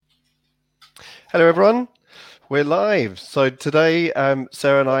Hello, everyone. We're live. So today,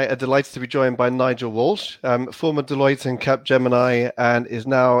 Sarah and I are delighted to be joined by Nigel Walsh, former Deloitte and Capgemini, and is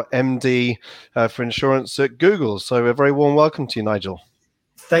now MD for insurance at Google. So a very warm welcome to you, Nigel.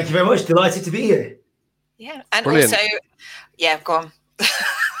 Thank you very much. Delighted to be here. Yeah, and Brilliant. also, go on.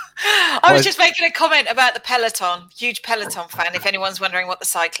 I was just making a comment about the Peloton. Huge Peloton fan. If anyone's wondering what the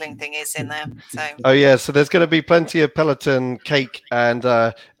cycling thing is in there, so. Oh yeah, so there's going to be plenty of Peloton cake and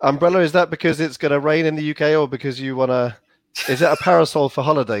umbrella. Is that because it's going to rain in the UK, or because you want to? Is it a parasol for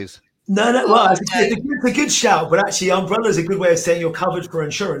holidays? No. Well, it's a good shout, but actually, umbrella is a good way of saying you're covered for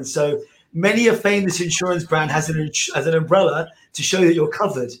insurance. So many a famous insurance brand has an umbrella to show that you're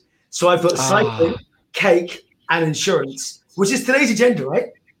covered. So I've got cycling, cake, and insurance, which is today's agenda, right?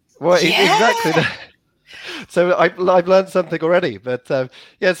 Well, exactly. So I've learned something already, but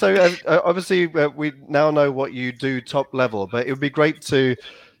obviously we now know what you do top level, but it would be great to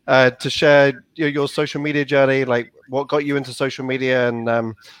share your social media journey, like what got you into social media and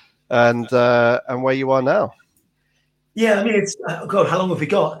where you are now. Yeah, I mean, it's God, how long have we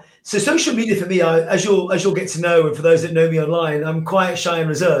got? So social media for me, as you'll get to know, and for those that know me online, I'm quite shy and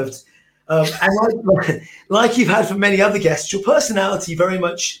reserved. And like you've had from many other guests, your personality very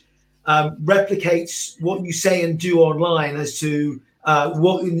much replicates what you say and do online as to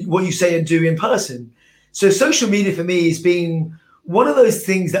what you say and do in person. So social media for me has been one of those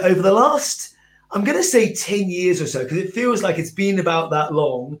things that over the last, I'm going to say 10 years or so, because it feels like it's been about that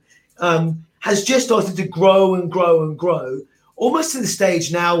long, has just started to grow and grow and grow, almost to the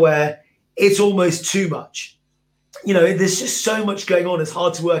stage now where it's almost too much. You know, there's just so much going on. It's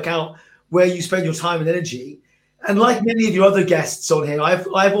hard to work out where you spend your time and energy. And like many of your other guests on here, I've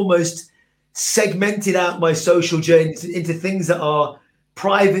almost segmented out my social journey into things that are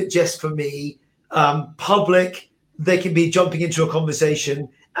private just for me, public, they can be jumping into a conversation,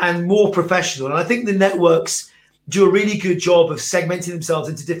 and more professional. And I think the networks do a really good job of segmenting themselves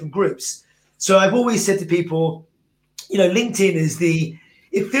into different groups. So I've always said to people, you know, LinkedIn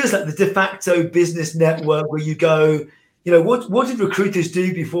it feels like the de facto business network where you go, you know, what did recruiters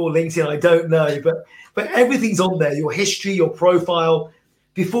do before LinkedIn? I don't know, but everything's on there, your history, your profile.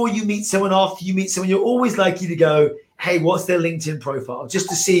 Before you meet someone, after you meet someone, you're always likely to go, hey, what's their LinkedIn profile? Just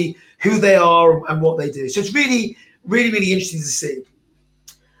to see who they are and what they do. So it's really, really, really interesting to see.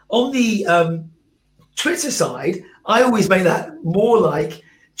 On the Twitter side, I always make that more like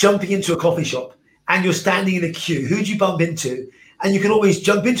jumping into a coffee shop and you're standing in a queue. Who do you bump into? And you can always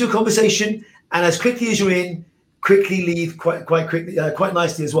jump into a conversation, and as quickly as you're in, quickly leave quite quickly, quite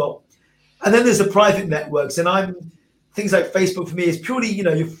nicely as well. And then there's the private networks, and things like Facebook for me is purely, you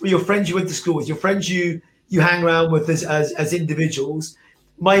know, your friends you went to school with, your friends you hang around with as individuals.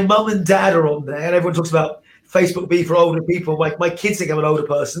 My mum and dad are on there, and everyone talks about Facebook being for older people. My kids think I'm an older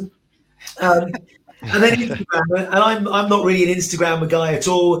person. And then Instagram, and I'm not really an Instagram guy at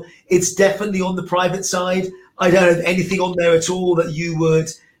all. It's definitely on the private side. I don't have anything on there at all that you would.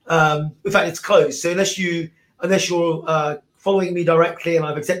 In fact, it's closed. So unless you're following me directly and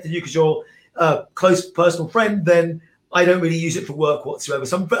I've accepted you because you're a close personal friend, then I don't really use it for work whatsoever.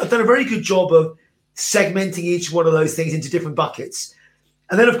 So I've done a very good job of segmenting each one of those things into different buckets.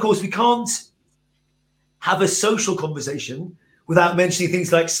 And then, of course, we can't have a social conversation without mentioning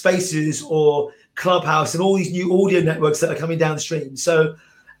things like Spaces or Clubhouse and all these new audio networks that are coming downstream. So,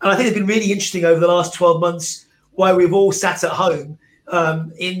 and I think it's been really interesting over the last 12 months why we've all sat at home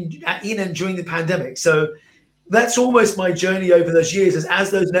in and during the pandemic. So that's almost my journey over those years.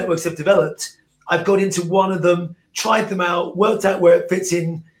 As those networks have developed, I've got into one of them, tried them out, worked out where it fits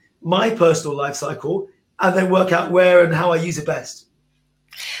in my personal life cycle, and then work out where and how I use it best.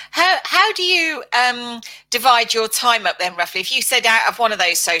 How do you divide your time up then, roughly? If you said out of one of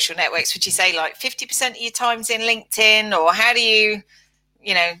those social networks, would you say like 50% of your time's in LinkedIn, or how do you,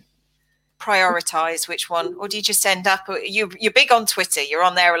 prioritize which one? Or do you just end up, you're big on Twitter, you're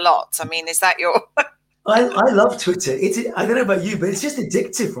on there a lot. I mean, is that your... I love Twitter. I don't know about you, but it's just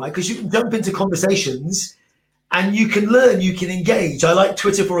addictive, right? Because you can jump into conversations and you can learn, you can engage. I like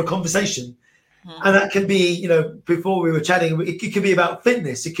Twitter for a conversation. And that can be, before we were chatting, it could be about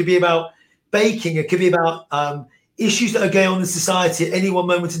fitness. It could be about baking. It could be about issues that are going on in society at any one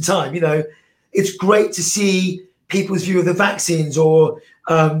moment in time. It's great to see people's view of the vaccines or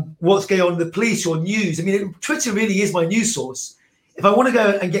what's going on in the police or news. I mean, Twitter really is my news source. If I want to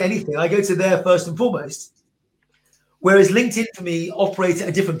go and get anything, I go to there first and foremost. Whereas LinkedIn for me operates at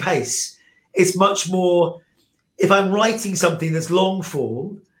a different pace. It's much more, if I'm writing something that's long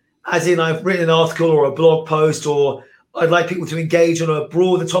form, as in I've written an article or a blog post, or I'd like people to engage on a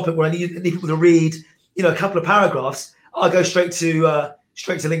broader topic where I need people to read, a couple of paragraphs, I'll go straight to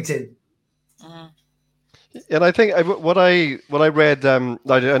LinkedIn. And I think what I read, I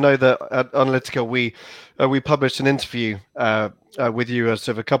know that at Analytica we published an interview with you sort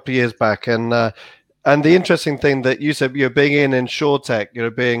of a couple of years back, and the interesting thing that you said, being in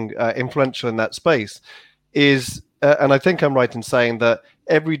insurtech, being influential in that space, is, and I think I'm right in saying that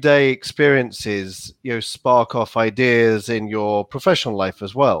everyday experiences, spark off ideas in your professional life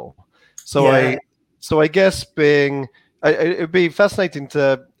as well. So Yeah. I guess it'd be fascinating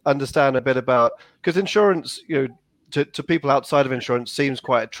to understand a bit about, because insurance, to people outside of insurance seems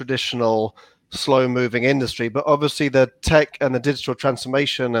quite a traditional, slow-moving industry, but obviously the tech and the digital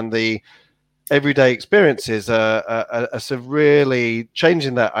transformation and the everyday experiences are sort of really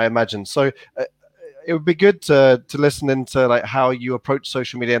changing that, I imagine. So it would be good to listen into like how you approach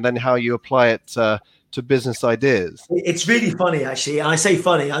social media and then how you apply it to business ideas. It's really funny, actually. And I say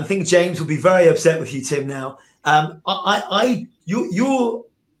funny, I think James will be very upset with you, Tim, now. Your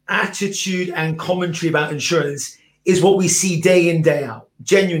attitude and commentary about insurance is what we see day in, day out.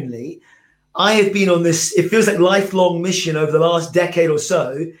 Genuinely, I have been on this, it feels like lifelong mission over the last decade or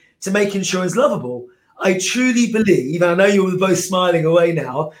so to make insurance lovable. I truly believe, and I know you're both smiling away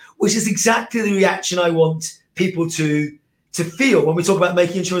now, which is exactly the reaction I want people to feel when we talk about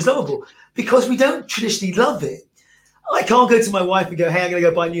making insurance lovable, because we don't traditionally love it. I can't go to my wife and go, hey, I'm going to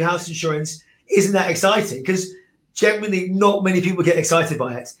go buy new house insurance. Isn't that exciting? Because generally not many people get excited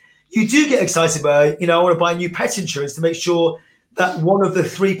by it. You do get excited by, I want to buy new pet insurance to make sure that one of the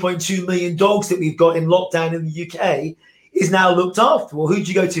 3.2 million dogs that we've got in lockdown in the UK is now looked after. Well, who do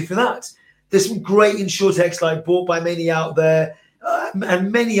you go to for that? There's some great insurtechs like Bought by Many out there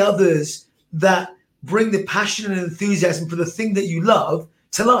and many others that bring the passion and enthusiasm for the thing that you love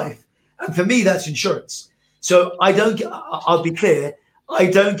to life. And for me, that's insurance. So I'll be clear, I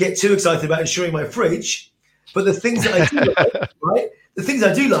don't get too excited about insuring my fridge, but the things that I do love, right? The things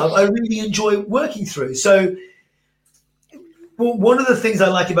I do love, I really enjoy working through. So one of the things I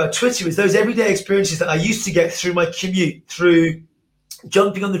like about Twitter is those everyday experiences that I used to get through my commute, through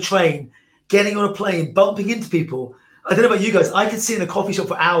jumping on the train, getting on a plane, bumping into people. I don't know about you guys. I could sit in a coffee shop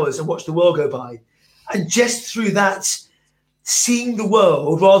for hours and watch the world go by. And just through that, seeing the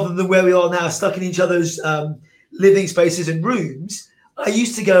world rather than where we are now, stuck in each other's living spaces and rooms, I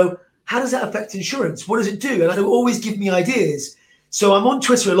used to go, how does that affect insurance? What does it do? And it would always give me ideas. So I'm on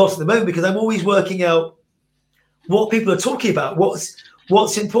Twitter a lot at the moment because I'm always working out what people are talking about,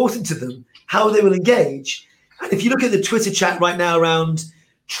 what's important to them, how they will engage. And if you look at the Twitter chat right now around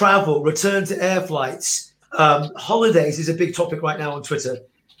travel, return to air flights, holidays is a big topic right now on Twitter.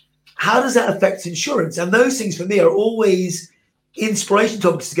 How does that affect insurance? And those things for me are always inspiration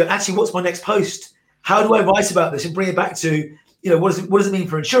topics to go, actually, what's my next post? How do I write about this and bring it back to, what does it mean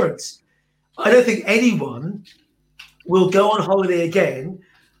for insurance? I don't think anyone will go on holiday again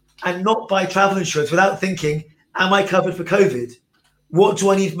and not buy travel insurance without thinking, am I covered for COVID? What do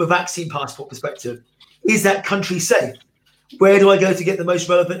I need from a vaccine passport perspective? Is that country safe? Where do I go to get the most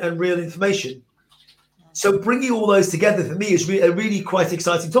relevant and real information? So bringing all those together for me is a really quite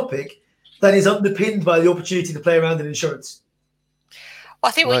exciting topic that is underpinned by the opportunity to play around in insurance. Well,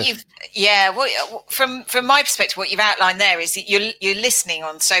 I think from my perspective, what you've outlined there is that you're listening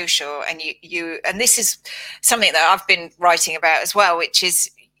on social, and and this is something that I've been writing about as well, which is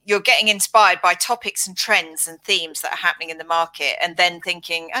you're getting inspired by topics and trends and themes that are happening in the market, and then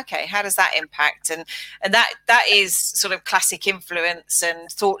thinking, okay, how does that impact? And that is sort of classic influence and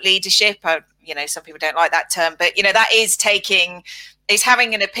thought leadership. Some people don't like that term, but that is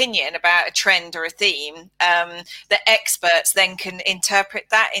having an opinion about a trend or a theme that experts then can interpret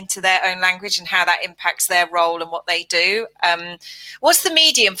that into their own language and how that impacts their role and what they do. What's the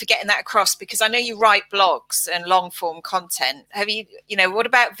medium for getting that across? Because I know you write blogs and long form content. Have you, what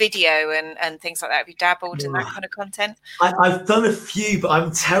about video and things like that? Have you dabbled in that kind of content? I've done a few, but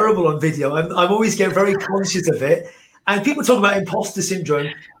I'm terrible on video. I'm always getting very conscious of it. And people talk about imposter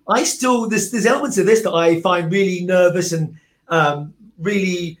syndrome. There's elements of this that I find really nervous and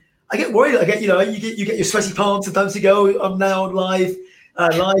really, I get worried. I get, you get your sweaty palms sometimes you go, I'm now live,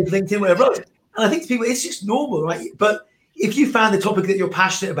 LinkedIn, whatever else. And I think to people, it's just normal, right? But if you found the topic that you're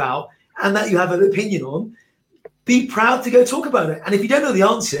passionate about and that you have an opinion on, be proud to go talk about it. And if you don't know the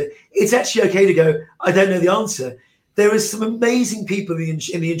answer, it's actually okay to go, I don't know the answer. There is some amazing people in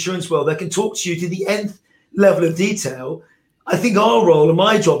the insurance world that can talk to you to the nth level of detail. I think our role and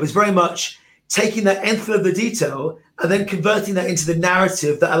my job is very much taking that nth level of detail and then converting that into the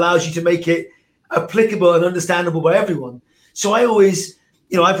narrative that allows you to make it applicable and understandable by everyone. So I always,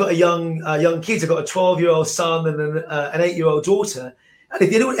 I've got a young kids. I've got a 12-year-old son and an 8-year-old daughter. And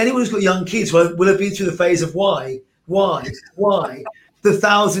if anyone who's got young kids will have been through the phase of why. the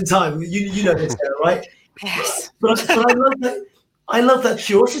 1,000th time. You know this, Sarah, right? Yes. But I love that. I love that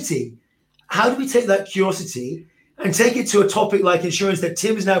curiosity. How do we take that curiosity and take it to a topic like insurance that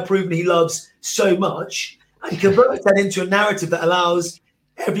Tim has now proven he loves so much, and convert that into a narrative that allows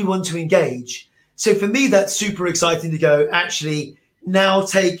everyone to engage? So for me, that's super exciting to go, actually, now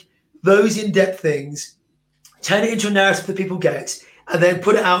take those in-depth things, turn it into a narrative that people get, and then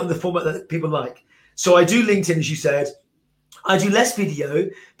put it out in the format that people like. So I do LinkedIn, as you said. I do less video.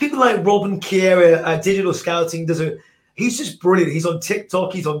 People like Robin Kiera at Digital Scouting he's just brilliant. He's on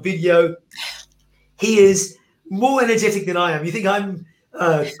TikTok, he's on video. He is more energetic than I am. You think I'm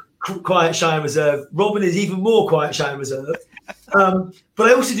quiet, shy, and reserved. Robin is even more quiet, shy, and reserved. But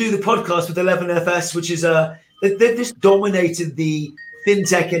I also do the podcast with 11FS, which is they've just dominated the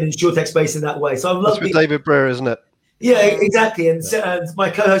fintech and insurtech space in that way. So I love That's with David Brewer, isn't it? Yeah, exactly. And my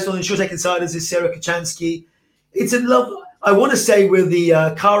co-host on Insurtech Insiders is Sarah Kachansky. It's a love. I want to say we're the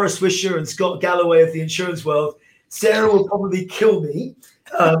Kara Swisher and Scott Galloway of the insurance world. Sarah will probably kill me.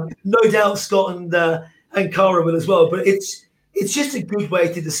 No doubt Scott and Kara will as well. But it's just a good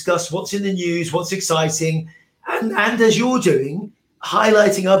way to discuss what's in the news, what's exciting, and as you're doing,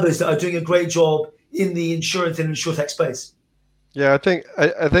 highlighting others that are doing a great job in the insurance and insurtech space. Yeah, I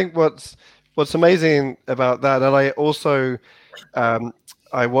think what's amazing about that, and I also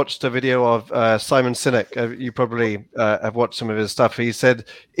I watched a video of Simon Sinek. You probably have watched some of his stuff. He said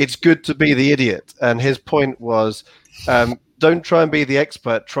it's good to be the idiot, and his point was don't try and be the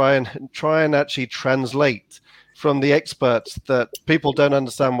expert. Try and actually translate from the experts that people don't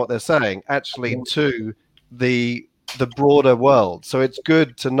understand what they're saying actually to the broader world. So it's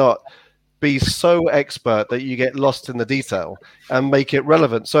good to not be so expert that you get lost in the detail and make it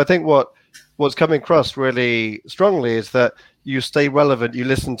relevant. So I think what's coming across really strongly is that you stay relevant, you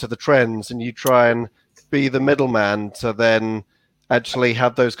listen to the trends, and you try and be the middleman to then actually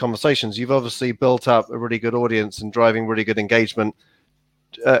have those conversations. You've obviously built up a really good audience and driving really good engagement,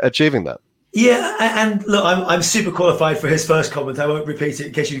 achieving that. Yeah, and look, I'm super qualified for his first comment. I won't repeat it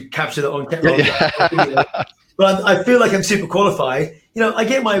in case you capture that on camera. But I feel like I'm super qualified. You know, I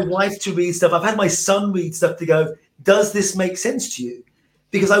get my wife to read stuff. I've had my son read stuff to go, does this make sense to you?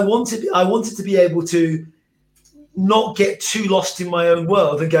 Because I wanted to be able to not get too lost in my own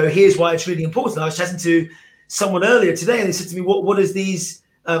world and go, here's why it's really important. I was chatting to someone earlier today and they said to me, what does these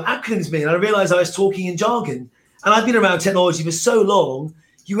acronyms mean? And I realized I was talking in jargon. And I've been around technology for so long,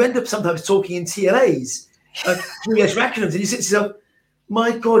 you end up sometimes talking in TLAs, 3-letter acronyms. And you say to yourself,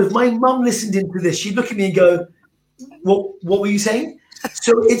 my God, if my mum listened into this, she'd look at me and go, what were you saying?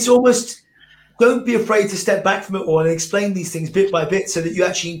 So it's almost, don't be afraid to step back from it all and explain these things bit by bit so that you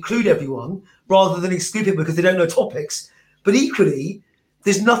actually include everyone rather than exclude people because they don't know topics. But equally,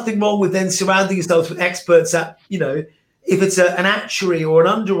 there's nothing wrong with then surrounding yourselves with experts at, you know, if it's an actuary or an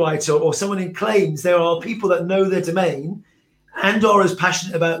underwriter or someone in claims, there are people that know their domain and are as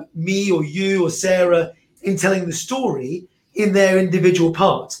passionate about me or you or Sarah in telling the story in their individual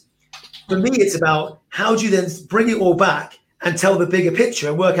part. For me, it's about how do you then bring it all back and tell the bigger picture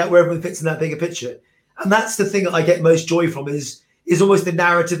and work out where everyone fits in that bigger picture. And that's the thing that I get most joy from is almost the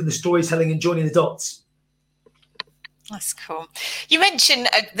narrative and the storytelling and joining the dots. That's cool. You mentioned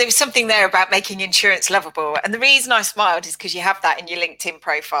there was something there about making insurance lovable. And the reason I smiled is because you have that in your LinkedIn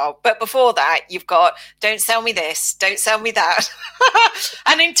profile. But before that, you've got, don't sell me this, don't sell me that.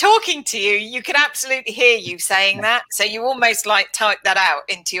 And in talking to you, you can absolutely hear you saying that. So you almost like type that out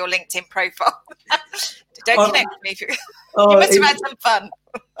into your LinkedIn profile. Don't connect with me. You must have had some fun.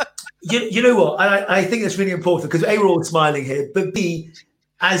 You know what? I think that's really important because A, we're all smiling here. But B,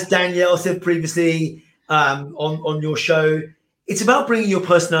 as Danielle said previously, on your show, it's about bringing your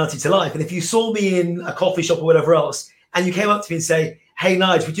personality to life. And if you saw me in a coffee shop or whatever else, and you came up to me and say, "Hey,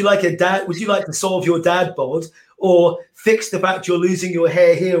 Nigel, would you like to solve your dad bod or fix the fact you're losing your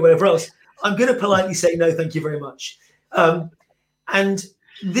hair here or whatever else?" I'm going to politely say no, thank you very much. And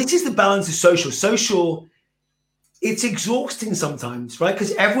this is the balance of social. Social, it's exhausting sometimes, right?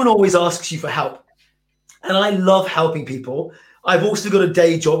 Because everyone always asks you for help, and I love helping people. I've also got a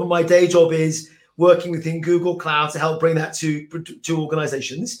day job, and my day job is working within Google Cloud to help bring that to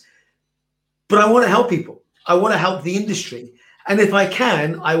organizations. But I want to help people. I want to help the industry. And if I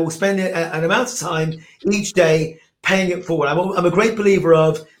can, I will spend an amount of time each day paying it forward. I'm a great believer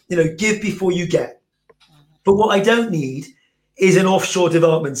of, give before you get. But what I don't need is an offshore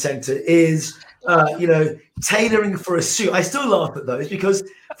development center, is, tailoring for a suit. I still laugh at those because,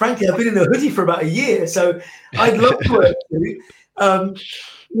 frankly, I've been in a hoodie for about a year. So I'd love to wear a suit.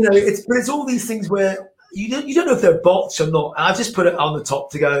 It's all these things where you don't know if they're bots or not. I've just put it on the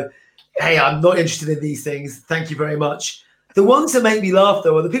top to go, hey, I'm not interested in these things. Thank you very much. The ones that make me laugh,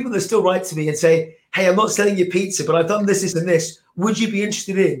 though, are the people that still write to me and say, hey, I'm not selling you pizza, but I've done this, this, and this. Would you be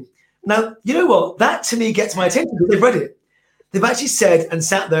interested in? Now, you know what? That to me gets my attention because they've read it. They've actually said and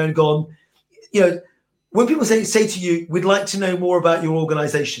sat there and gone, when people say to you, we'd like to know more about your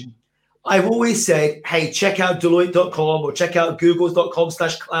organization, I've always said, hey, check out Deloitte.com or check out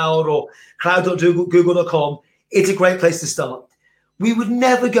Googles.com/cloud or cloud.google.com. It's a great place to start. We would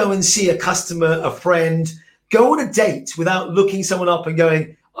never go and see a customer, a friend, go on a date without looking someone up and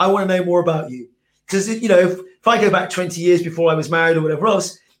going, I want to know more about you. Because, if I go back 20 years before I was married or whatever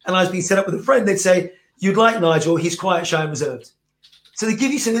else, and I was being set up with a friend, they'd say, you'd like Nigel, he's quiet, shy, and reserved. So they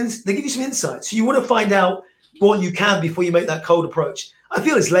give you some insight. So you want to find out what you can before you make that cold approach. I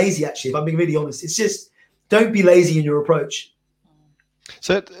feel it's lazy, actually, if I'm being really honest. It's just, don't be lazy in your approach.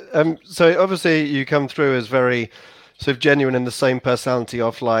 So obviously you come through as very sort of genuine in the same personality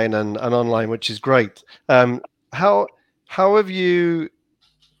offline and online, which is great. How have you?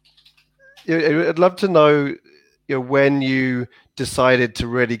 I'd love to know, when you decided to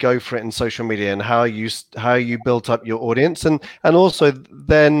really go for it in social media and how you built up your audience, and also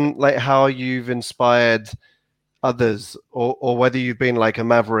then like how you've inspired others, or whether you've been like a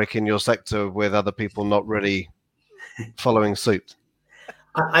maverick in your sector with other people not really following suit.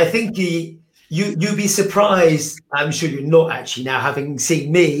 I think you'd be surprised. I'm sure you're not actually now, having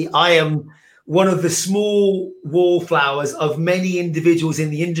seen me. I am one of the small wallflowers of many individuals in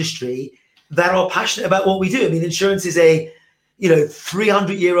the industry that are passionate about what we do. I mean, insurance is a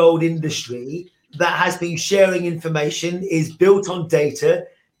 300-year-old industry that has been sharing information, is built on data,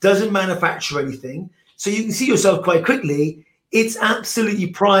 doesn't manufacture anything. So you can see yourself quite quickly. It's absolutely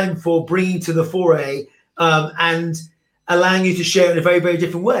prime for bringing to the foray and allowing you to share in a very, very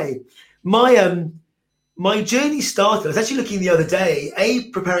different way. My journey started, I was actually looking the other day, A,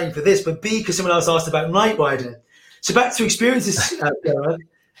 preparing for this, but B, because someone else asked about Knight Rider. So back to experiences,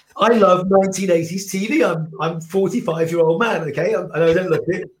 I love 1980s TV. I'm 45-year-old man, okay? I know I don't look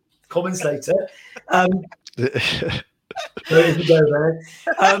it. Comments later.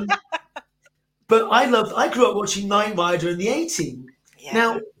 But I grew up watching Knight Rider in the 80s. Yeah.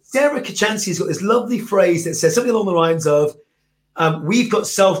 Now, Sarah Kochanski's got this lovely phrase that says something along the lines of, we've got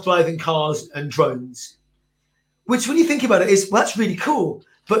self-driving cars and drones. Which, when you think about it, that's really cool.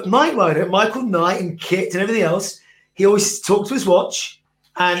 But Knight Rider, Michael Knight and Kit and everything else, he always talked to his watch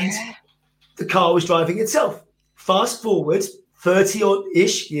and the car was driving itself. Fast forward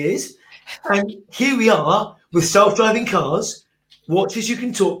 30-odd-ish years, and here we are with self-driving cars, watches you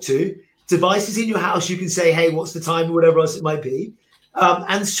can talk to, devices in your house you can say, hey, what's the time or whatever else it might be,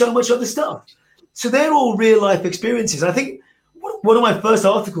 and so much other stuff. So they're all real-life experiences. I think one of my first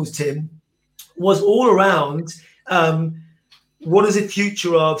articles, Tim, was all around what is the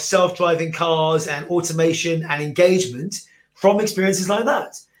future of self-driving cars and automation and engagement from experiences like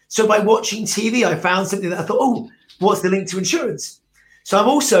that. So by watching TV, I found something that I thought, oh, what's the link to insurance? So I'm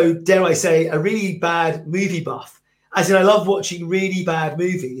also, dare I say, a really bad movie buff. As in, I love watching really bad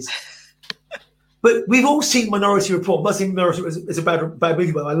movies. But we've all seen Minority Report. I'm not saying Minority Report is a bad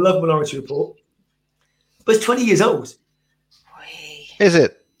movie, but I love Minority Report. But it's 20 years old. Is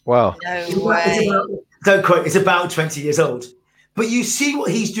it? Wow. No way. Don't quote, it's about 20 years old. But you see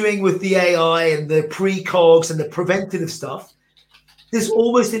what he's doing with the AI and the precogs and the preventative stuff. There's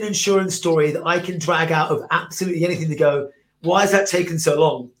almost an insurance story that I can drag out of absolutely anything to go, why has that taken so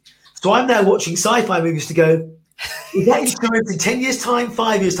long? So I'm now watching sci-fi movies to go, is that insurance in 10 years' time,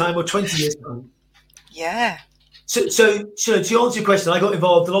 5 years' time, or 20 years' time? Yeah. So to answer your question, I got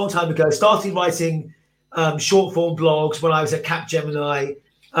involved a long time ago, started writing short form blogs when I was at Capgemini.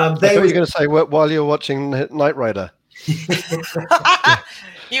 I thought you were going to say while you're watching Knight Rider.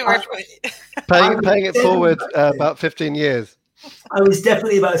 You were paying it forward about 15 years. I was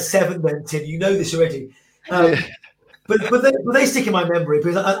definitely about 7 then, Tim. You know this already. But they stick in my memory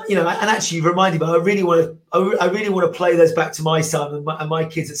because and actually you've reminded me. I really want to play those back to my son and my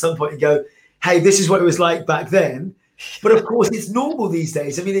kids at some point and go, hey, this is what it was like back then. But of course, it's normal these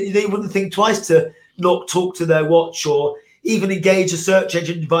days. I mean, they wouldn't think twice to not talk to their watch or even engage a search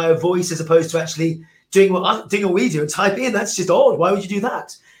engine via voice as opposed to actually doing what we do and type in. That's just odd. Why would you do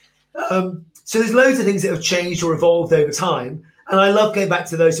that? So there's loads of things that have changed or evolved over time. And I love going back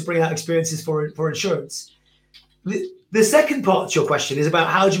to those to bring out experiences for insurance. The second part to your question is about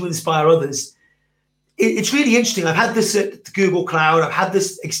how do you inspire others? It's really interesting. I've had this at Google Cloud. I've had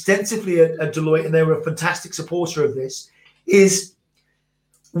this extensively at Deloitte, and they were a fantastic supporter of this. Is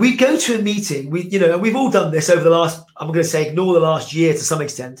we go to a meeting, we've all done this over the last, I'm going to say, ignore the last year to some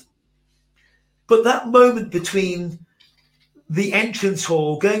extent. But that moment between the entrance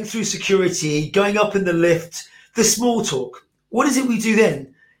hall, going through security, going up in the lift the small talk. What is it we do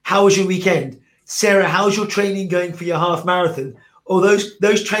then? How was your weekend? Sarah, how's your training going for your half marathon? Or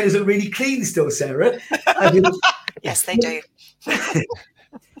those trainers are really clean still, Sarah. I mean, yes, they do.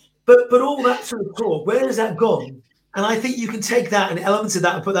 but all that sort of talk, where has that gone? And I think you can take that and elements of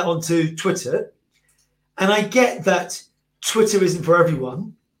that and put that onto Twitter. And I get that Twitter isn't for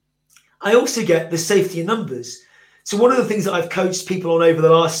everyone. I also get the safety in numbers. So one of the things that I've coached people on over the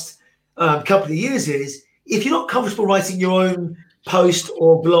last couple of years is, if you're not comfortable writing your own post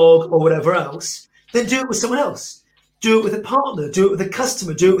or blog or whatever else, then do it with someone else. Do it with a partner, do it with a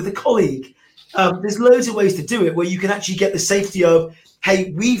customer, do it with a colleague. There's loads of ways to do it where you can actually get the safety of,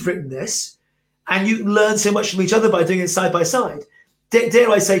 hey, we've written this, and you can learn so much from each other by doing it side by side. Dare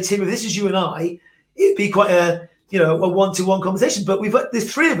I say, Tim, if this is you and I, it'd be quite a one-to-one conversation. But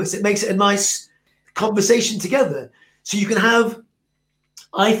there's three of us. It makes it a nice conversation together. So you can have,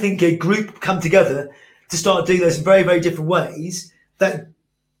 I think, a group come together to start doing this in very, very different ways that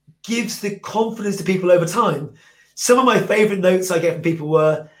gives the confidence to people over time. Some of my favorite notes I get from people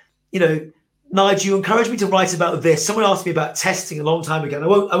were, Nigel, you encouraged me to write about this. Someone asked me about testing a long time ago.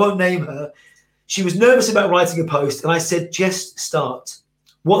 And I won't name her. She was nervous about writing a post. And I said, just start.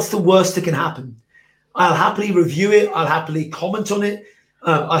 What's the worst that can happen? I'll happily review it. I'll happily comment on it.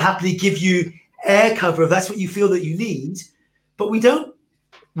 I'll happily give you air cover if that's what you feel that you need. But we don't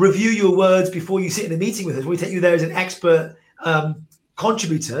review your words before you sit in a meeting with us. We take you there as an expert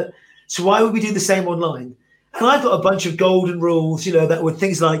contributor. So why would we do the same online? And I've got a bunch of golden rules, that were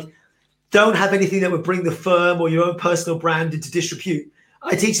things like, don't have anything that would bring the firm or your own personal brand into disrepute.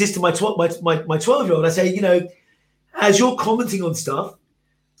 I teach this to my 12-year-old. I say, as you're commenting on stuff,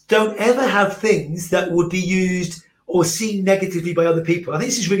 don't ever have things that would be used or seen negatively by other people. I think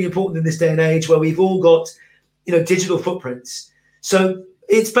this is really important in this day and age where we've all got, digital footprints. So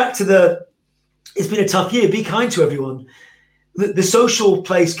it's back to it's been a tough year. Be kind to everyone. The social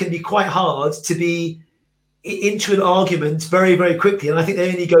place can be quite hard to be into an argument very, very quickly. And I think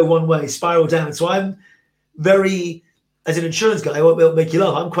they only go one way, spiral down. So I'm very, as an insurance guy, I won't make you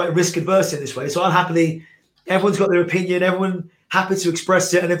laugh, I'm quite risk adverse in this way. So I'll happily, everyone's got their opinion, everyone happy to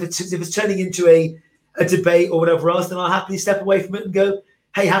express it. And if it's turning into a debate or whatever else, then I'll happily step away from it and go,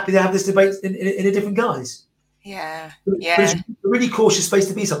 hey, happy to have this debate in a different guise. Yeah. But it's a really cautious space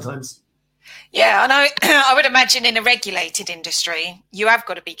to be sometimes. Yeah, and I would imagine in a regulated industry, you have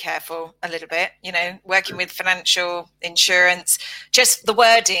got to be careful a little bit, working with financial insurance. Just the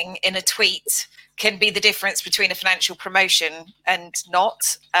wording in a tweet can be the difference between a financial promotion and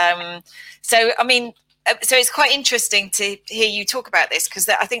not. So it's quite interesting to hear you talk about this, because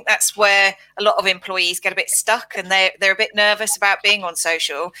I think that's where a lot of employees get a bit stuck and they're a bit nervous about being on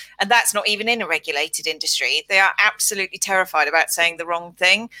social. And that's not even in a regulated industry. They are absolutely terrified about saying the wrong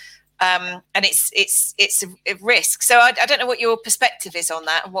thing. And it's a risk. So I don't know what your perspective is on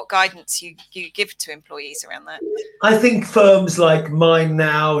that and what guidance you give to employees around that. I think firms like mine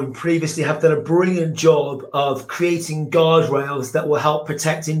now and previously have done a brilliant job of creating guardrails that will help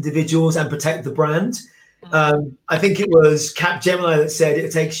protect individuals and protect the brand. I think it was Capgemini that said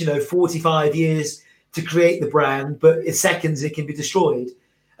it takes 45 years to create the brand, but in seconds it can be destroyed.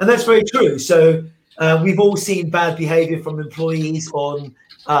 And that's very true. So we've all seen bad behavior from employees on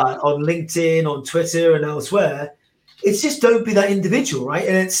LinkedIn, on Twitter, and elsewhere. It's just don't be that individual, right?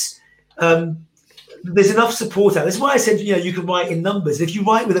 And it's there's enough support out. That's why I said you can write in numbers. If you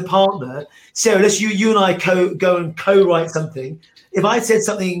write with a partner, Sarah, let's you and I go and co-write something. If I said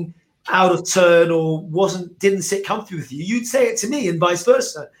something out of turn or didn't sit comfortably with you, you'd say it to me, and vice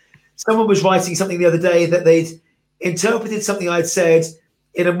versa. Someone was writing something the other day that they'd interpreted something I'd said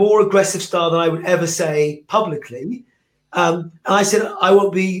in a more aggressive style than I would ever say publicly. And I said, I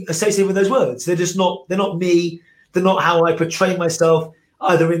won't be associated with those words. They're not me. They're not how I portray myself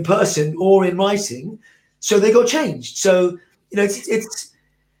either in person or in writing. So they got changed. So, it's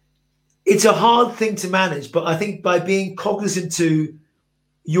a hard thing to manage, but I think by being cognizant to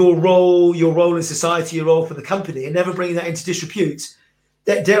your role in society, your role for the company, and never bringing that into disrepute,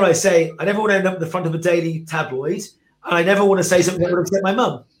 dare I say, I never want to end up at the front of a daily tabloid. And I never want to say something that would upset my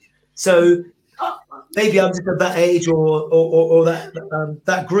mum. So maybe I'm just at that age or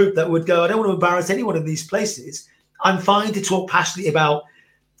that group that would go, I don't want to embarrass anyone in these places. I'm fine to talk passionately about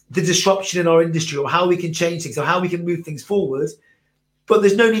the disruption in our industry or how we can change things or how we can move things forward. But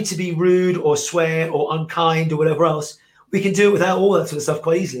there's no need to be rude or swear or unkind or whatever else. We can do it without all that sort of stuff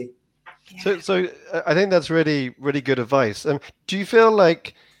quite easily. So I think that's really, really good advice. Do you feel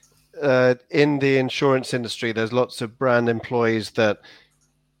like in the insurance industry, there's lots of brand employees that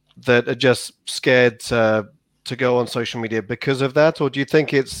are just scared to to go on social media because of that, or do you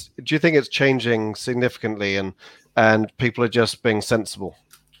think it's changing significantly and people are just being sensible?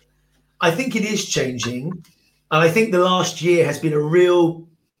 I think it is changing, and I think the last year has been a real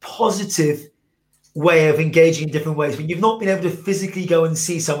positive way of engaging in different ways. When you've not been able to physically go and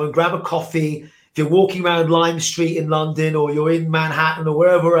see someone, grab a coffee, if you're walking around Lime Street in London or you're in Manhattan or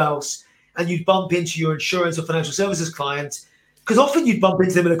wherever else, and you'd bump into your insurance or financial services client, because often you'd bump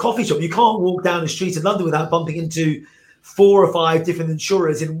into them in a coffee shop. You can't walk down the street in London without bumping into 4 or 5 different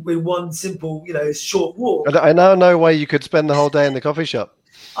insurers in one simple, short walk. I now know why you could spend the whole day in the coffee shop.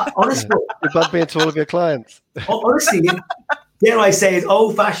 Honestly, you bump into all of your clients. Honestly, dare I say, it's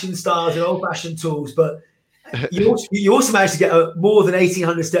old-fashioned styles and old-fashioned tools, but you also manage to get more than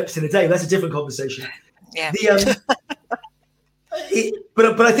 1,800 steps in a day. That's a different conversation. Yeah.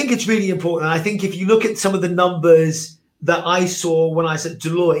 But I think it's really important. I think if you look at some of the numbers that I saw when I was at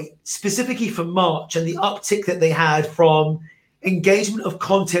Deloitte, specifically for March, and the uptick that they had from engagement of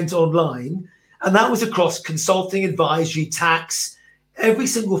content online, and that was across consulting, advisory, tax, every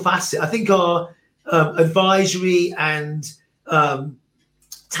single facet. I think our advisory and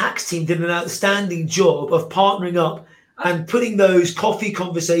tax team did an outstanding job of partnering up and putting those coffee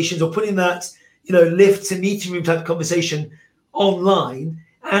conversations, or putting that lift to meeting room type conversation online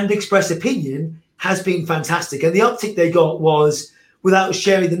and express opinion has been fantastic. And the uptick they got was, without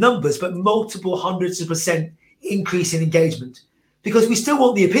sharing the numbers, but multiple hundreds of % increase in engagement, because we still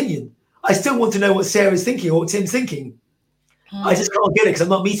want the opinion. I still want to know what Sarah's thinking or what Tim's thinking. I just can't get it because I'm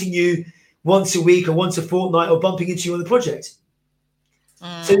not meeting you once a week or once a fortnight or bumping into you on the project.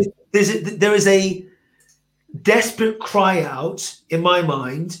 So there is a desperate cry out in my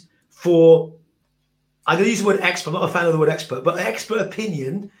mind for, I'm going to use the word expert, I'm not a fan of the word expert, but expert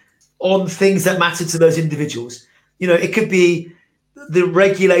opinion on things that matter to those individuals. It could be the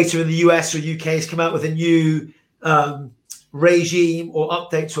regulator in the US or UK has come out with a new regime or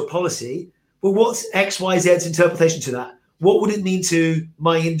update to a policy. Well, what's XYZ's interpretation to that? What would it mean to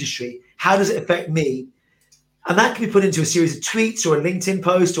my industry? How does it affect me? And that can be put into a series of tweets or a LinkedIn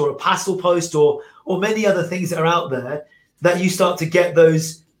post or a Pastel post or many other things that are out there, that you start to get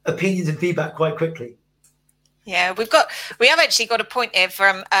those opinions and feedback quite quickly. Yeah, we have actually got a point here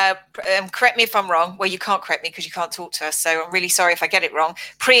from, correct me if I'm wrong. Well, you can't correct me because you can't talk to us. So I'm really sorry if I get it wrong.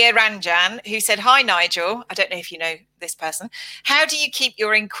 Priya Ranjan, who said, "Hi, Nigel. I don't know if you know this person. How do you keep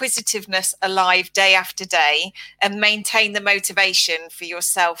your inquisitiveness alive day after day and maintain the motivation for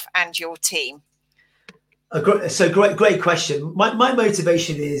yourself and your team?" Great question. My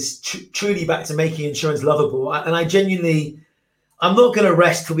motivation is truly back to making insurance lovable. And I'm not going to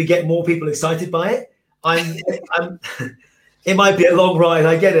rest till we get more people excited by it. It might be a long ride.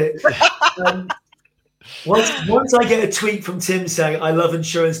 I get it. Once I get a tweet from Tim saying, "I love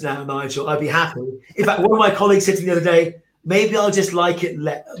insurance now, Nigel," I'd be happy. In fact, one of my colleagues said to me the other day, maybe I'll just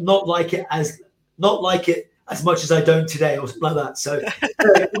not like it as much as I don't today, or something like that. So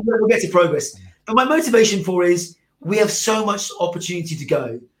we'll get to progress. But my motivation is we have so much opportunity to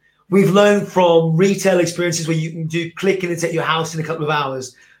go. We've learned from retail experiences where you can do click and it's at your house in a couple of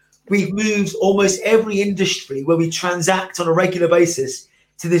hours. We've moved almost every industry where we transact on a regular basis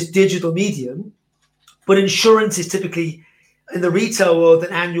to this digital medium. But insurance is typically, in the retail world,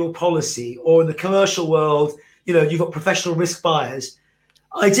 an annual policy, or in the commercial world, you've got professional risk buyers.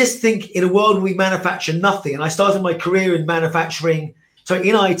 I just think in a world where we manufacture nothing, and I started my career in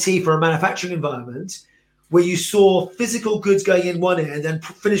in IT for a manufacturing environment, where you saw physical goods going in one end and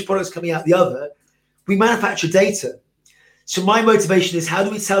finished products coming out the other. We manufacture data. So my motivation is, how do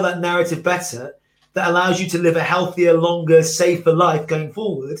we tell that narrative better that allows you to live a healthier, longer, safer life going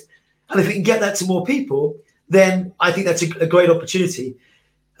forward? And if we can get that to more people, then I think that's a great opportunity.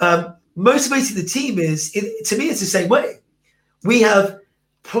 Motivating the team to me, it's the same way. We have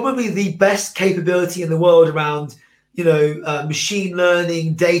probably the best capability in the world around, machine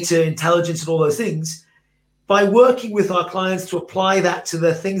learning, data, intelligence, and all those things. By working with our clients to apply that to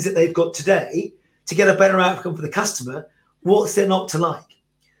the things that they've got today to get a better outcome for the customer, what's there not to like?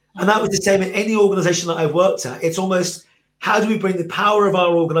 And that was the same in any organization that I've worked at. It's almost, how do we bring the power of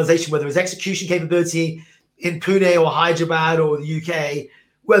our organization, whether it's execution capability in Pune or Hyderabad or the UK,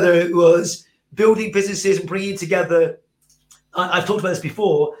 whether it was building businesses and bringing together. I've talked about this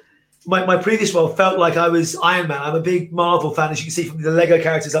before. My previous role felt like I was Iron Man. I'm a big Marvel fan, as you can see from the Lego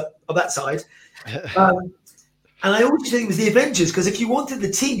characters up that side. And I always think it was the Avengers, because if you wanted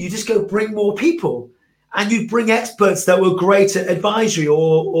the team, you just go bring more people. And you bring experts that were great at advisory or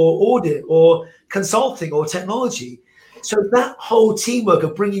audit or consulting or technology. So that whole teamwork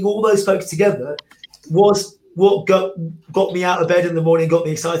of bringing all those folks together was what got me out of bed in the morning, got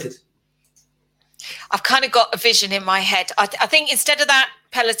me excited. I've kind of got a vision in my head. I think instead of that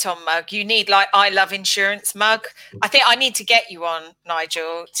Peloton mug, you need like I Love Insurance mug. I think I need to get you on,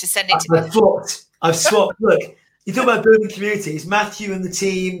 Nigel, to send it to me. I've swapped. Look, you talk about building communities. Matthew and the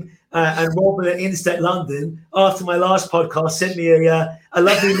team and Robin at Instead London, after my last podcast, sent me a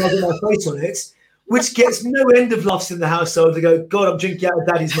lovely mug with my face on it, which gets no end of laughs in the household. They go, God, I'm drinking out of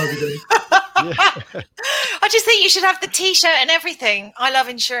Daddy's mug again. I just think you should have the T-shirt and everything. I Love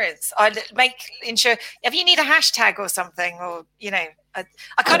Insurance. I make insurance. If you need a hashtag or something, or I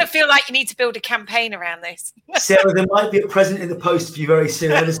kind of feel like you need to build a campaign around this. Sarah, there might be a present in the post for you very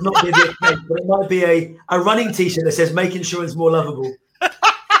soon. And it's not going to be a cake, but it might be a running T-shirt that says "Make Insurance More Lovable."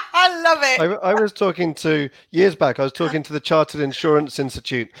 I love it. I was talking to years back. I was talking to the Chartered Insurance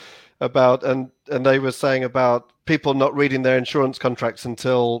Institute about, and they were saying about people not reading their insurance contracts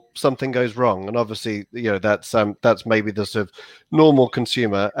until something goes wrong. And obviously, that's maybe the sort of normal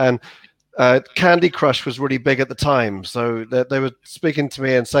consumer. And Candy Crush was really big at the time. So they were speaking to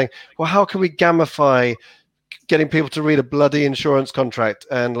me and saying, well, how can we gamify getting people to read a bloody insurance contract?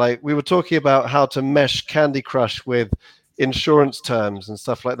 And like we were talking about how to mesh Candy Crush with insurance terms and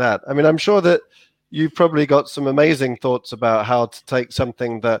stuff like that. I mean, I'm sure that you've probably got some amazing thoughts about how to take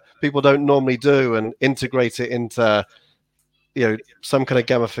something that people don't normally do and integrate it into, some kind of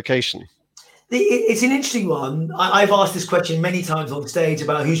gamification. It's an interesting one. I've asked this question many times on stage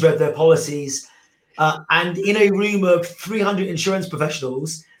about who's read their policies. And in a room of 300 insurance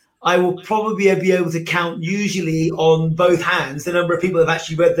professionals, I will probably be able to count usually on both hands the number of people that have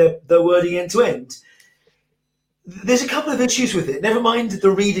actually read their wording end to end. There's a couple of issues with it. Never mind the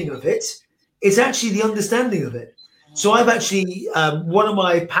reading of it. It's actually the understanding of it. So I've actually, one of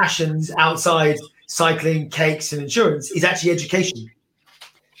my passions outside cycling, cakes and insurance is actually education.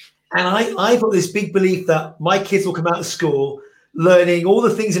 And I've got this big belief that my kids will come out of school learning all the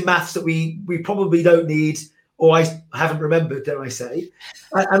things in maths that we probably don't need, or I haven't remembered, dare I say,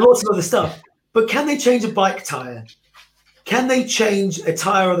 and lots of other stuff. But can they change a bike tire? Can they change a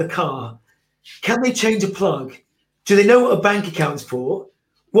tire on the car? Can they change a plug? Do they know what a bank account's for?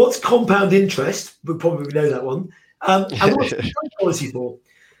 What's compound interest? We probably know that one. And what's the policy for?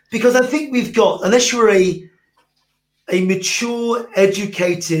 Because I think we've got, unless you're a mature,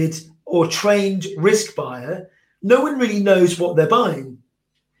 educated or trained risk buyer, no one really knows what they're buying.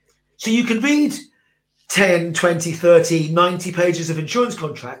 So you can read 10, 20, 30, 90 pages of insurance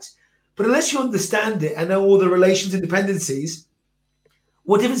contracts, but unless you understand it and know all the relations and dependencies,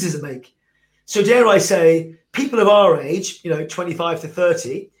 what difference does it make? So dare I say, people of our age, 25 to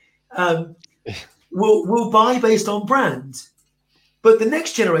 30, will buy based on brand. But the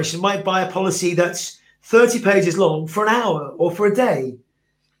next generation might buy a policy that's 30 pages long for an hour or for a day.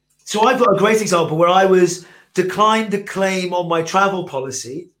 So I've got a great example where I was declined a claim on my travel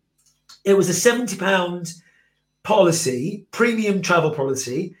policy. It was a £70 policy, premium travel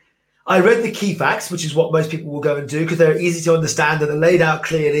policy. I read the key facts, which is what most people will go and do because they're easy to understand and they're laid out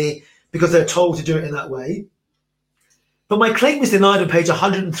clearly because they're told to do it in that way. But my claim was denied on page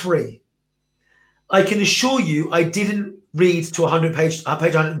 103. I can assure you I didn't read to page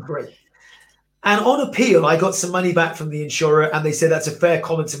 103. And on appeal, I got some money back from the insurer and they said that's a fair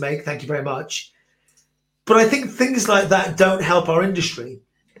comment to make. Thank you very much. But I think things like that don't help our industry.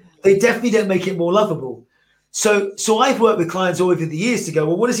 They definitely don't make it more lovable. So I've worked with clients all over the years to go,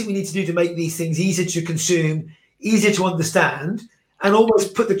 well, what is it we need to do to make these things easier to consume, easier to understand, and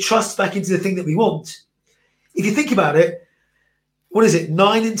almost put the trust back into the thing that we want? If you think about it, what is it?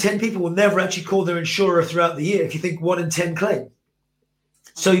 9 in 10 people will never actually call their insurer throughout the year if you think 1 in 10 claim.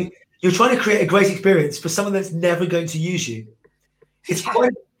 So you're trying to create a great experience for someone that's never going to use you. It's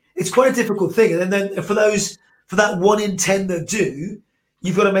quite a difficult thing. And then for that 1 in 10 that do,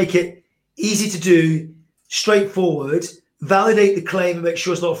 you've got to make it easy to do, straightforward, validate the claim and make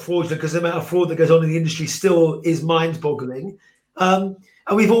sure it's not fraudulent because the amount of fraud that goes on in the industry still is mind-boggling. And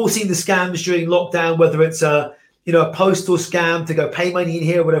we've all seen the scams during lockdown, whether it's a postal scam to go pay money in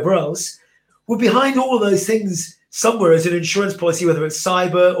here or whatever else. We're behind all of those things somewhere as an insurance policy, whether it's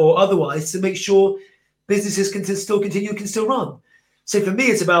cyber or otherwise, to make sure businesses can still run. So for me,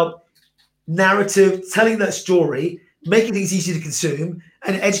 it's about narrative, telling that story, making things easy to consume,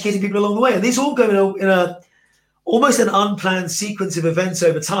 and educating people along the way. And these all go in a almost an unplanned sequence of events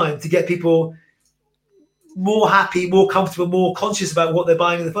over time to get people more happy, more comfortable, more conscious about what they're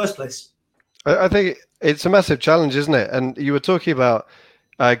buying in the first place. I think it's a massive challenge, isn't it? And you were talking about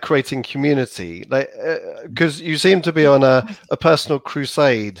creating community, because you seem to be on a personal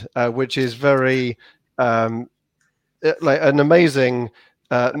crusade, which is very like an amazing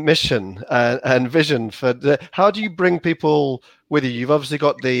mission and vision for how do you bring people with you? You've obviously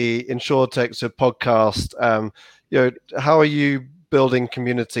got the InsurTech podcast. How are you building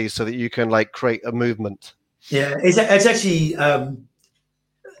community so that you can like create a movement? Yeah, it's actually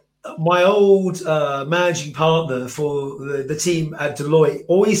my old managing partner for the team at Deloitte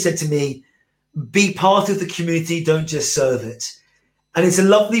always said to me, be part of the community, don't just serve it. And it's a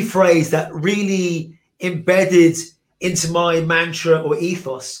lovely phrase that really embedded into my mantra or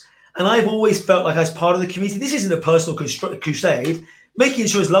ethos. And I've always felt like I was part of the community. This isn't a personal crusade. Making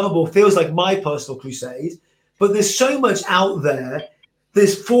insurance lovable feels like my personal crusade, but there's so much out there.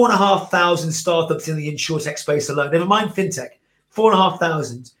 There's 4,500 startups in the insurtech space alone. Never mind fintech,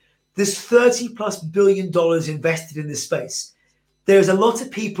 4,500. There's $30+ billion invested in this space. There's a lot of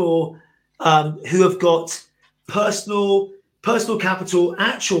people who have got personal capital,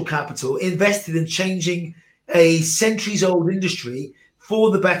 actual capital invested in changing a centuries-old industry for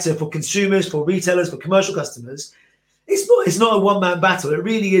the better, for consumers, for retailers, for commercial customers. It's not a one-man battle. It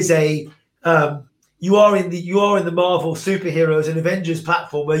really is a you are in the Marvel superheroes and Avengers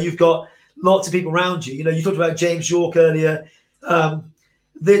platform where you've got lots of people around you. You talked about James York earlier.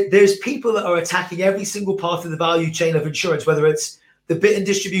 There's people that are attacking every single part of the value chain of insurance, whether it's the bit and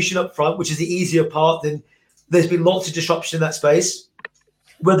distribution up front, which is the easier part. Then there's been lots of disruption in that space,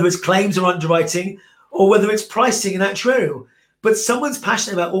 whether it's claims or underwriting, or whether it's pricing and actuarial. But someone's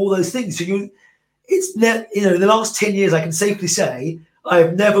passionate about all those things. So in the last 10 years, I can safely say I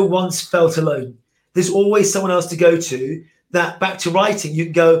have never once felt alone. There's always someone else to go to. That back to writing, you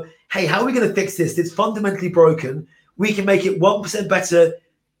can go, hey, how are we going to fix this? It's fundamentally broken. We can make it 1% better,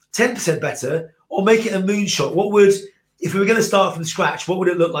 10% better, or make it a moonshot. If we were going to start from scratch, what would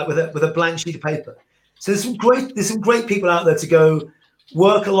it look like with a blank sheet of paper? So there's some great people out there to go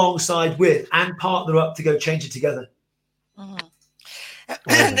work alongside with and partner up to go change it together. Mm-hmm.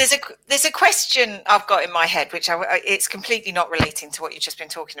 There's a question I've got in my head, which it's completely not relating to what you've just been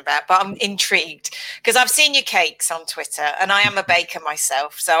talking about, but I'm intrigued because I've seen your cakes on Twitter and I am a baker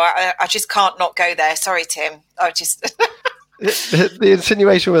myself, so I just can't not go there. Sorry, Tim. The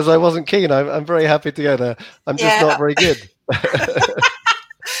insinuation was I wasn't keen. I'm very happy to go there. I'm just not very good.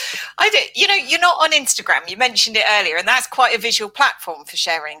 You're not on Instagram. You mentioned it earlier, and that's quite a visual platform for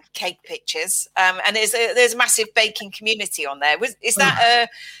sharing cake pictures. And there's a massive baking community on there. Is that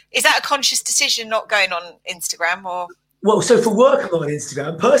a conscious decision not going on Instagram, or? Well, so for work, I'm not on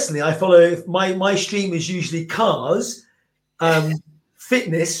Instagram. Personally, I follow my stream is usually cars,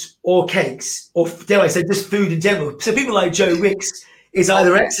 fitness, or cakes, or dare I say, just food in general. So people like Joe Wicks is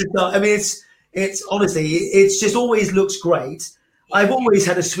either exercise. I mean, it's honestly, it's just always looks great. I've always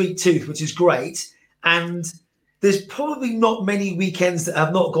had a sweet tooth, which is great. And there's probably not many weekends that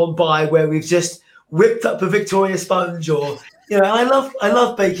have not gone by where we've just whipped up a Victoria sponge or, I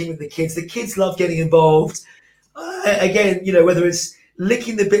love baking with the kids. The kids love getting involved. Again, whether it's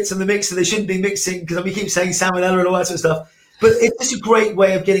licking the bits on the mixer they shouldn't be mixing, because we keep saying salmonella and all that sort of stuff. But it's just a great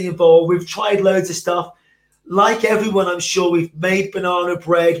way of getting involved. We've tried loads of stuff. Like everyone, I'm sure we've made banana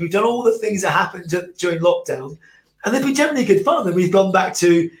bread. We've done all the things that happened during lockdown. And they've been generally good fun. And we've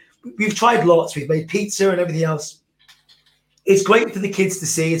tried lots. We've made pizza and everything else. It's great for the kids to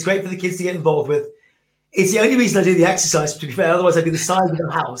see. It's great for the kids to get involved with. It's the only reason I do the exercise, to be fair. Otherwise, I'd be the size of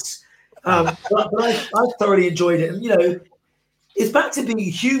the house. But I've thoroughly enjoyed it. And, it's back to being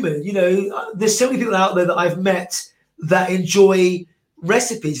human. There's so many people out there that I've met that enjoy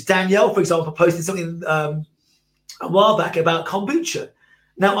recipes. Danielle, for example, posted something a while back about kombucha.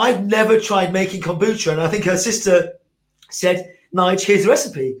 Now, I've never tried making kombucha, and I think her sister said, Nigel, here's the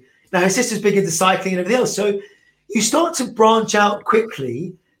recipe. Now, her sister's big into cycling and everything else. So you start to branch out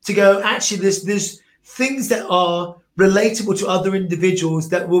quickly to go, actually, there's things that are relatable to other individuals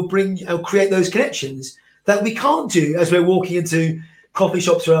that will create those connections that we can't do as we're walking into coffee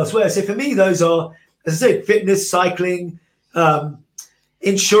shops or elsewhere. So for me, those are, as I say, fitness, cycling,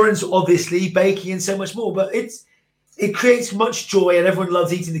 insurance, obviously, baking, and so much more. But it creates much joy, and everyone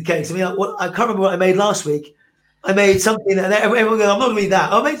loves eating the cakes. I mean, I can't remember what I made last week. I made something, and everyone goes, I'm not going to eat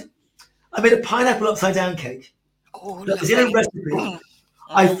that. I made a pineapple upside down cake. Oh, that was in a recipe.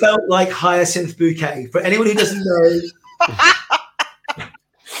 I felt like hyacinth bouquet. For anyone who doesn't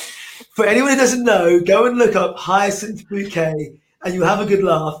know, go and look up hyacinth bouquet, and you have a good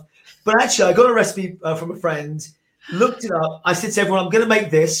laugh. But actually, I got a recipe from a friend, looked it up. I said to everyone, I'm going to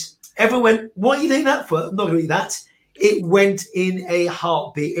make this. Everyone went, what are you doing that for? I'm not going to eat that. It went in a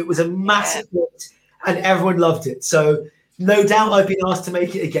heartbeat. It was a massive hit, and everyone loved it. So no doubt I've been asked to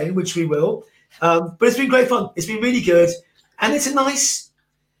make it again, which we will. But it's been great fun. It's been really good. And it's a nice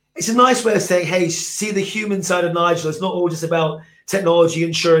way of saying, hey, see the human side of Nigel. It's not all just about technology,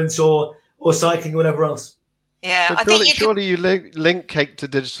 insurance, or cycling, or whatever else. Yeah, but I think surely you link cake to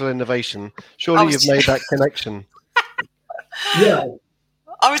digital innovation. Surely you've made that connection. Yeah,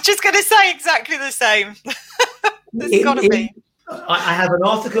 I was just going to say exactly the same. There's got to be. I have an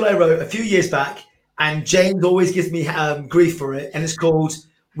article I wrote a few years back, and James always gives me grief for it, and it's called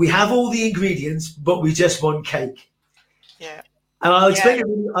 "We Have All the Ingredients, but We Just Want Cake." Yeah, and I'll explain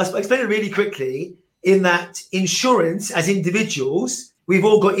it really quickly. In that, insurance, as individuals, we've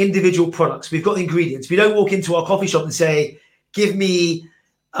all got individual products. We've got ingredients. We don't walk into our coffee shop and say, "Give me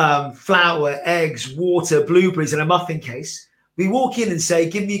flour, eggs, water, blueberries, and a muffin case." We walk in and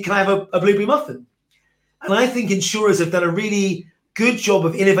say, "Can I have a blueberry muffin?" And I think insurers have done a really good job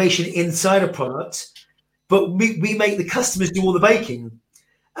of innovation inside a product, but we make the customers do all the baking.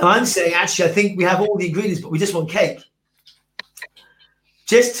 And I'm saying, actually, I think we have all the ingredients, but we just want cake.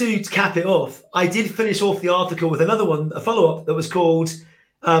 Just to cap it off, I did finish off the article with another one, a follow-up that was called,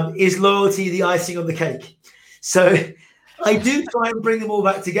 "Is Loyalty the Icing on the Cake?" So I do try and bring them all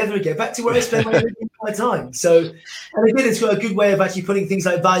back together again, back to where I spend my time. So, and again, it's got a good way of actually putting things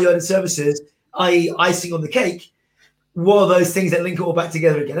like value-added services, i.e. icing on the cake, what are those things that link it all back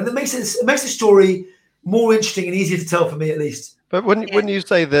together again? And it makes the story more interesting and easier to tell, for me at least. But when you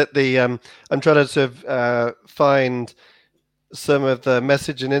say that I'm trying to sort of find some of the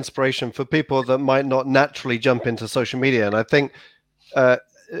message and inspiration for people that might not naturally jump into social media. And I think,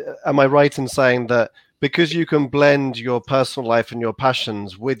 am I right in saying that because you can blend your personal life and your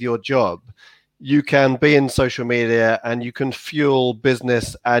passions with your job, you can be in social media and you can fuel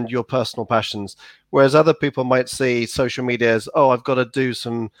business and your personal passions. Whereas other people might see social media as, oh, I've got to do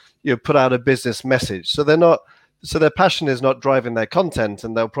some, put out a business message. So their passion is not driving their content,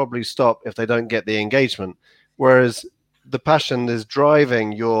 and they'll probably stop if they don't get the engagement. Whereas the passion is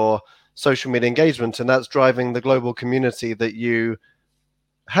driving your social media engagement, and that's driving the global community that you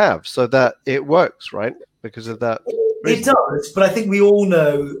have, so that it works, right? Because of that. It does, but I think we all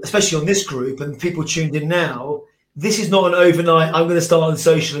know, especially on this group and people tuned in now, this is not an overnight, I'm going to start on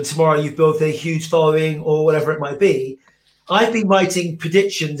social and tomorrow you've built a huge following or whatever it might be. I've been writing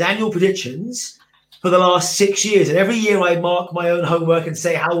annual predictions for the last 6 years. And every year I mark my own homework and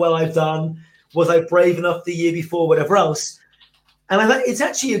say how well I've done. Was I brave enough the year before, whatever else? And it's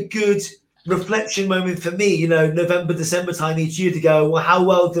actually a good reflection moment for me, November, December time each year to go, well, how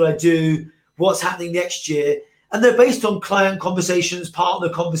well did I do? What's happening next year? And they're based on client conversations, partner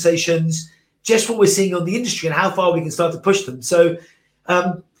conversations, just what we're seeing on the industry and how far we can start to push them. So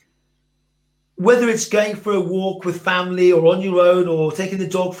whether it's going for a walk with family or on your own or taking the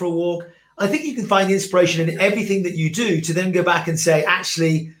dog for a walk, I think you can find inspiration in everything that you do to then go back and say,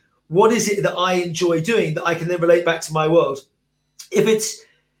 actually, what is it that I enjoy doing that I can then relate back to my world? If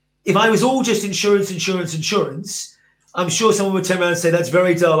I was all just insurance, I'm sure someone would turn around and say, that's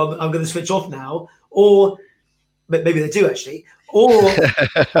very dull, I'm going to switch off now. Or maybe they do actually, or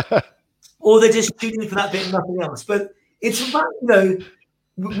they're just tuning in for that bit and nothing else. But it's about,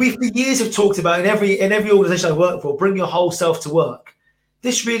 we for years have talked about in every organization I work for, bring your whole self to work.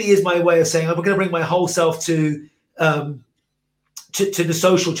 This really is my way of saying I'm going to bring my whole self to the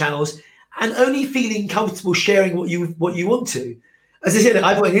social channels, and only feeling comfortable sharing what you want to. As I said,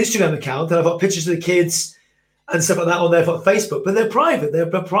 I've got an Instagram account and I've got pictures of the kids and stuff like that on there for Facebook, but they're private. They're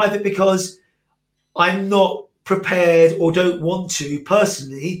private because I'm not prepared or don't want to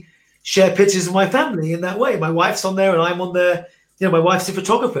personally share pictures of my family in that way. My wife's on there and I'm on there. My wife's a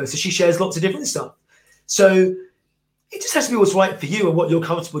photographer, so she shares lots of different stuff. So it just has to be what's right for you and what you're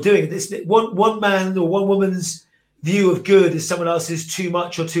comfortable doing. It's one man or one woman's view of good is someone else's too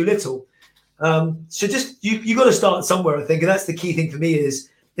much or too little. So just you got to start somewhere, I think, and that's the key thing for me. Is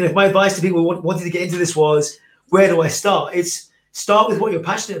if my advice to people wanting to get into this was, where do I start? It's start with what you're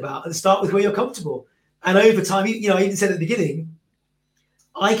passionate about and start with where you're comfortable. And over time, I even said at the beginning,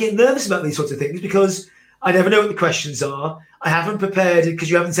 I get nervous about these sorts of things because I never know what the questions are. I haven't prepared it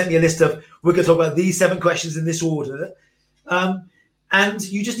because you haven't sent me a list of, we're going to talk about these 7 questions in this order. And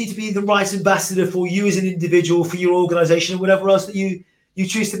you just need to be the right ambassador for you as an individual, for your organization, and whatever else that you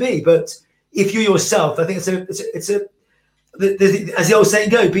choose to be. But if you're yourself, I think it's a as the old saying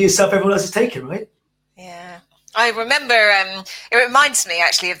goes, be yourself, everyone else is taken, right? Yeah. I remember, it reminds me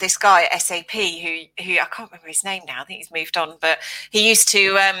actually of this guy at SAP who I can't remember his name now. I think he's moved on, but he used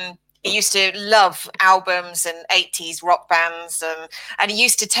to he used to love albums and 80s rock bands, and he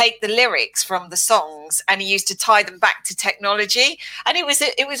used to take the lyrics from the songs and he used to tie them back to technology. And it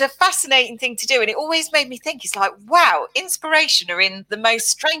was a fascinating thing to do. And it always made me think, it's like, wow, inspiration are in the most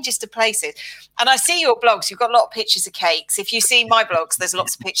strangest of places. And I see your blogs, you've got a lot of pictures of cakes. If you see my blogs, there's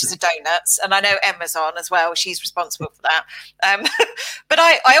lots of pictures of donuts. And I know Emma's on as well. She's responsible for that. But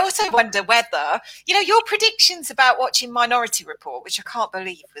I also wonder whether, your predictions about watching Minority Report, which I can't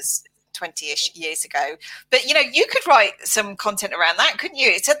believe was 20-ish years ago, but you could write some content around that, couldn't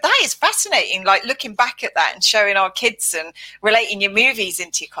you? So that is fascinating, like looking back at that and showing our kids and relating your movies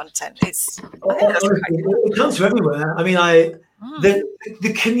into your content. It comes from everywhere. I mean,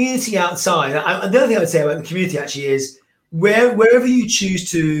 the community outside, the other thing I would say about the community actually is wherever you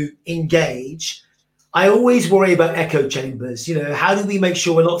choose to engage, I always worry about echo chambers. How do we make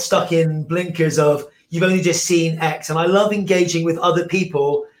sure we're not stuck in blinkers of you've only just seen X? And I love engaging with other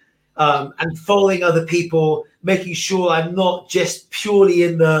people and following other people, making sure I'm not just purely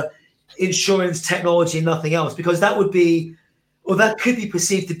in the insurance technology and nothing else, because that would be, or that could be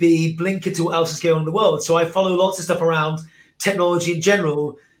perceived to be blinker to what else is going on in the world. So I follow lots of stuff around technology in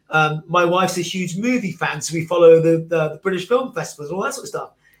general. My wife's a huge movie fan, so we follow the British Film Festivals and all that sort of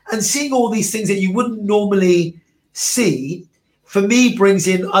stuff. And seeing all these things that you wouldn't normally see, for me, brings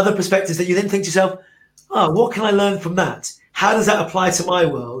in other perspectives that you then think to yourself, oh, what can I learn from that? How does that apply to my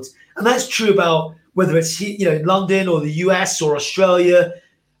world? And that's true about whether it's London or the US or Australia,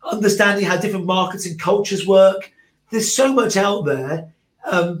 understanding how different markets and cultures work. There's so much out there.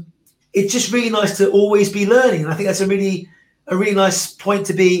 It's just really nice to always be learning. And I think that's a really nice point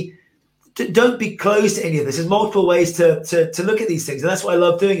to be. Don't be closed to any of this. There's multiple ways to look at these things. And that's what I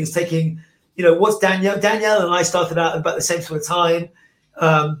love doing, is taking, what's Danielle and I started out about the same sort of time.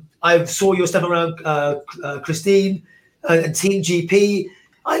 I saw your stuff around Christine and Team GP.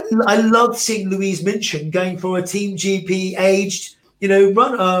 I loved seeing Louise Minchin going for a Team GP aged,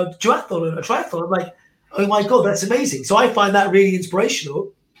 run a triathlon. I'm like, oh my God, that's amazing. So I find that really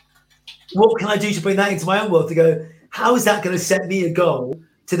inspirational. What can I do to bring that into my own world, to go, how is that going to set me a goal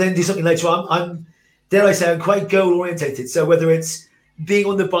to then do something later on? I'm dare I say, I'm quite goal orientated. So whether it's being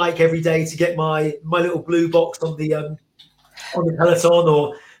on the bike every day to get my little blue box on the Peloton,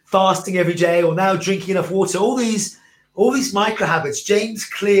 or fasting every day, or now drinking enough water, all these micro habits. James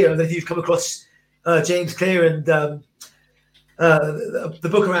Clear, I don't know if you've come across James Clear and the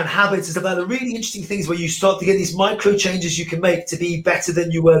book around habits and stuff like that. The really interesting things where you start to get these micro changes you can make to be better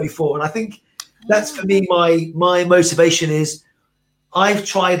than you were before. And I think that's, for me, my motivation is, I've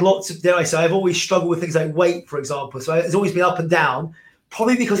tried lots of, dare I say, I've always struggled with things like weight, for example. So it's always been up and down,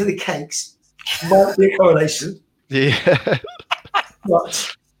 probably because of the cakes. Might be a correlation. Yeah.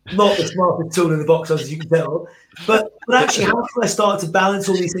 But not the smartest tool in the box, as you can tell. But actually, how can I start to balance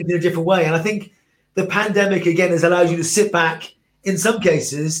all these things in a different way? And I think the pandemic, again, has allowed you to sit back, in some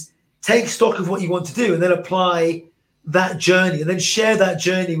cases, take stock of what you want to do, and then apply that journey, and then share that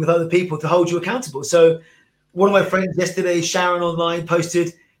journey with other people to hold you accountable. So one of my friends yesterday, Sharon Online,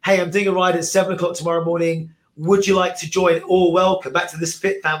 posted, hey, I'm doing a ride at 7 o'clock tomorrow morning. Would you like to join? All welcome. Back to this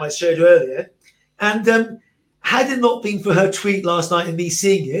fit fam I showed you earlier. And had it not been for her tweet last night and me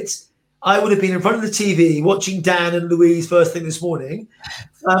seeing it, I would have been in front of the TV watching Dan and Louise first thing this morning,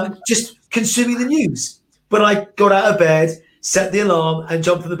 just consuming the news. But I got out of bed, set the alarm, and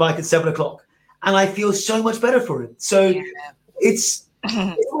jumped on the bike at 7 o'clock. And I feel so much better for it. So it's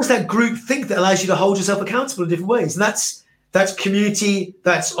almost that group think that allows you to hold yourself accountable in different ways. And that's community,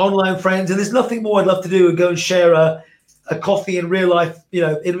 that's online friends. And there's nothing more I'd love to do than go and share a coffee in real life,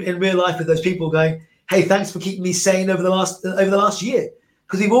 in real life with those people, going, hey, thanks for keeping me sane over the last year.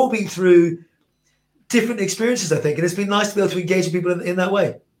 Because we've all been through different experiences, I think. And it's been nice to be able to engage with people in that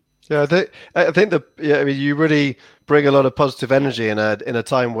way. Yeah, I think you really bring a lot of positive energy in a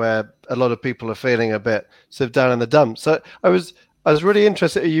time where a lot of people are feeling a bit sort of down in the dumps. So I was really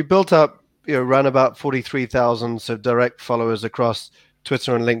interested. You built up, around about 43,000 sort of direct followers across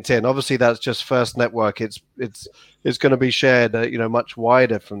Twitter and LinkedIn. Obviously, that's just First Network. It's going to be shared, much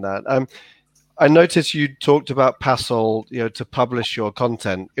wider from that. I noticed you talked about Passel, to publish your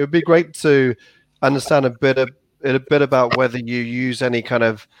content. It would be great to understand a bit about whether you use any kind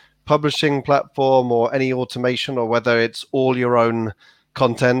of publishing platform or any automation, or whether it's all your own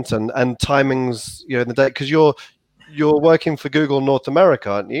content and timings, in the day, because you're working for Google North America,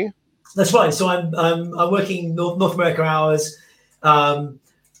 aren't you? That's right. So I'm working North America hours. So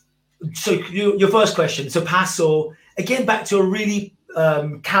your first question. So Passel, again, back to a really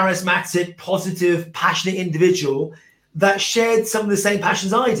charismatic, positive, passionate individual that shared some of the same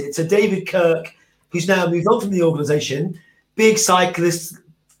passions I did. So David Kirk, who's now moved on from the organization, big cyclist,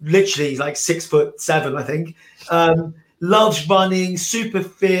 literally like 6'7", I think. Loves running, super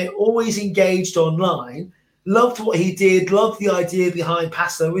fit, always engaged online. Loved what he did, loved the idea behind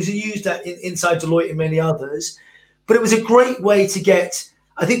Pasta. It was used inside Deloitte and many others. But it was a great way to get,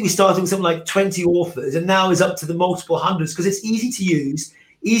 I think we started with something like 20 authors and now is up to the multiple hundreds because it's easy to use,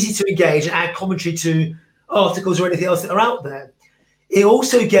 easy to engage and add commentary to articles or anything else that are out there. It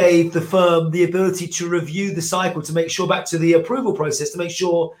also gave the firm the ability to review the cycle to make sure, back to the approval process, to make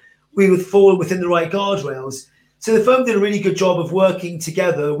sure we would fall within the right guardrails. So the firm did a really good job of working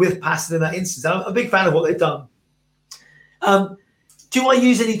together with Paston in that instance. I'm a big fan of what they've done. Do I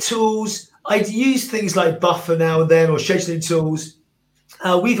use any tools? I use things like Buffer now and then, or scheduling tools.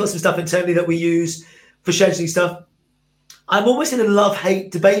 We've got some stuff internally that we use for scheduling stuff. I'm almost in a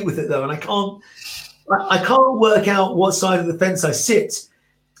love-hate debate with it though, and I can't work out what side of the fence I sit.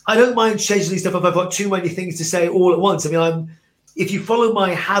 I don't mind scheduling stuff if I've got too many things to say all at once. I mean, if you follow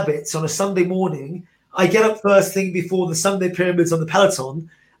my habits on a Sunday morning, I get up first thing before the Sunday pyramids on the Peloton,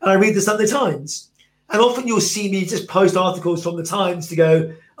 and I read the Sunday Times. And often you'll see me just post articles from the Times to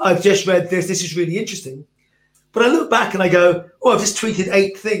go, I've just read this is really interesting. But I look back and I go, oh, I've just tweeted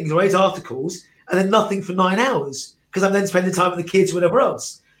 8 things or 8 articles, and then nothing for 9 hours, because I'm then spending time with the kids or whatever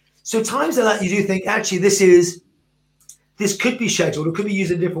else. So times like that, you do think, actually, this could be scheduled or could be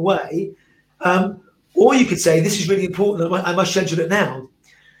used in a different way. Or you could say, this is really important, I must schedule it now.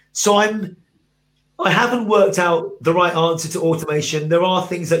 So I haven't worked out the right answer to automation. There are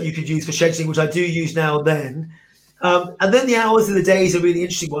things that you could use for scheduling, which I do use now and then. And then the hours of the day is a really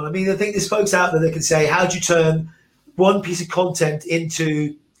interesting one. I mean, I think there's folks out there that can say, how do you turn one piece of content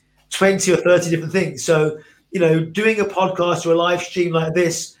into 20 or 30 different things? So, doing a podcast or a live stream like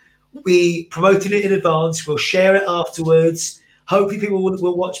this, we promoted it in advance. We'll share it afterwards. Hopefully people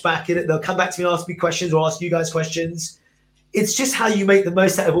will watch back in it. They'll come back to me and ask me questions or ask you guys questions. It's just how you make the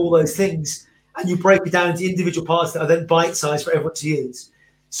most out of all those things. And you break it down into individual parts that are then bite-sized for everyone to use.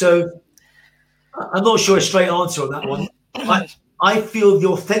 So I'm not sure a straight answer on that one. I feel the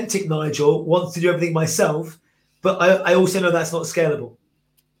authentic Nigel wants to do everything myself, but I also know that's not scalable.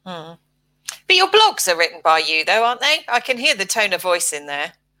 But your blogs are written by you, though, aren't they? I can hear the tone of voice in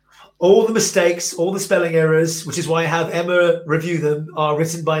there. All the mistakes, all the spelling errors, which is why I have Emma review them, are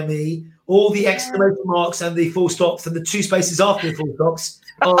written by me. All the exclamation marks and the full stops and the 2 spaces after the full stops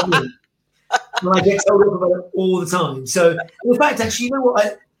are me. And I get told off about it all the time. So, in fact, actually, you know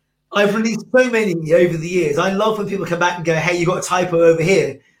what? I've released so many over the years. I love when people come back and go, hey, you got a typo over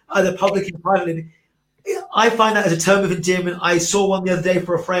here, either public and private. I find that as a term of endearment. I saw one the other day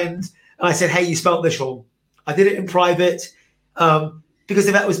for a friend, and I said, hey, you spelt this wrong. I did it in private because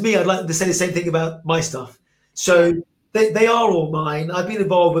if that was me, I'd like them to say the same thing about my stuff. So they are all mine. I've been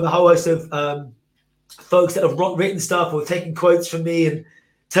involved with a whole host of folks that have written stuff or taken quotes from me and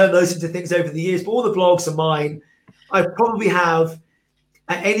turn those into things over the years, but all the blogs are mine. I probably have,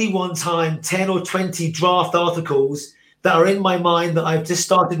 at any one time, 10 or 20 draft articles that are in my mind that I've just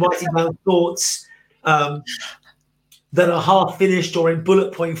started writing down thoughts that are half finished or in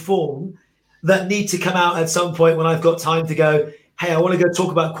bullet point form that need to come out at some point when I've got time to go, hey, I want to go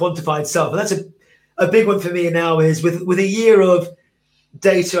talk about quantified self. And that's a big one for me now is with a year of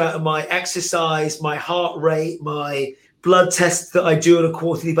data out of my exercise, my heart rate, my blood tests that I do on a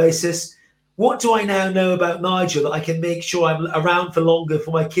quarterly basis. What do I now know about Nigel that I can make sure I'm around for longer for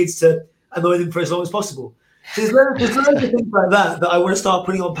my kids to annoy them for as long as possible? So there's loads of things like that I want to start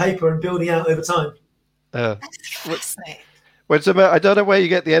putting on paper and building out over time. That's fascinating. Well, I don't know where you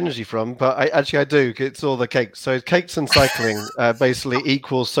get the energy from, but I do. It's all the cakes. So cakes and cycling basically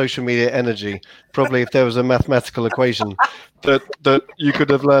equals social media energy. Probably if there was a mathematical equation that you could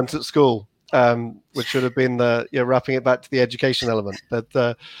have learned at school. Which should have been wrapping it back to the education element.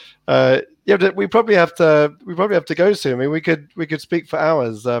 But we probably have to go soon. I mean, we could speak for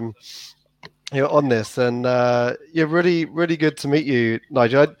hours, on this. And really, really good to meet you,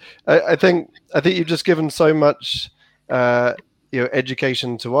 Nigel. I think you've just given so much,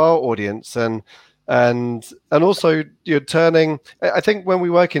 education to our audience, and also you're turning. I think when we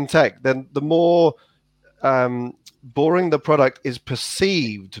work in tech, then the more boring the product is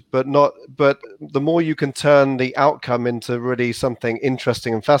perceived, but the more you can turn the outcome into really something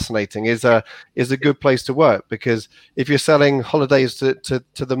interesting and fascinating is a good place to work. Because if you're selling holidays to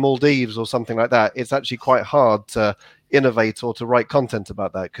the Maldives or something like that, it's actually quite hard to innovate or to write content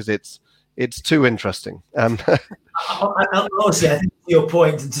about that because it's too interesting. Honestly, I think to your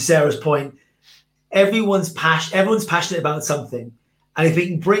point and to Sarah's point, everyone's passionate about something. And if we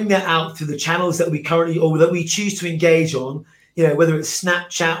can bring that out through the channels that we currently or that we choose to engage on, whether it's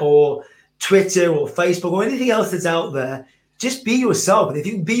Snapchat or Twitter or Facebook or anything else that's out there, just be yourself. And if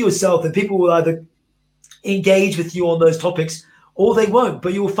you can be yourself, then people will either engage with you on those topics or they won't.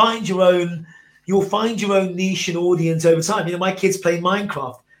 But you'll find your own niche and audience over time. You know, my kids play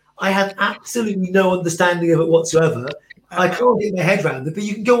Minecraft. I have absolutely no understanding of it whatsoever. I can't get my head around it. But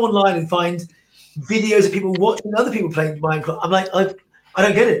you can go online and find videos of people watching other people playing Minecraft. I'm like, I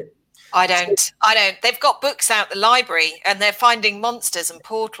don't get it. I don't. They've got books out the library and they're finding monsters and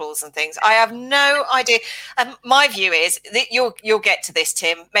portals and things. I have no idea. My view is that you'll get to this,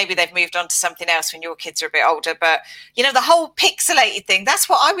 Tim. Maybe they've moved on to something else when your kids are a bit older. But, you know, the whole pixelated thing, that's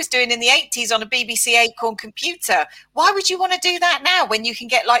what I was doing in the 80s on a BBC Acorn computer. Why would you want to do that now when you can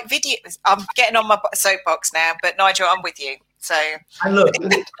get like videos? I'm getting on my soapbox now, but Nigel, I'm with you. So, and look,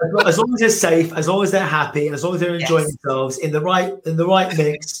 as long as they're safe, as long as they're happy, and as long as they're enjoying themselves in the right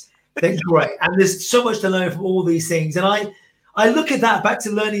mix, then great. And there's so much to learn from all these things. And I look at that, back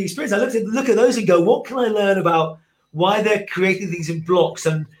to learning experience. I look at those and go, what can I learn about why they're creating things in blocks?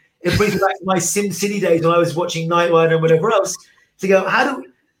 And it brings me back to my Sim City days when I was watching Knight Rider and whatever else. To go,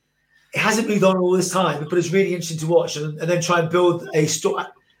 it hasn't moved on all this time, but it's really interesting to watch and then try and build a story.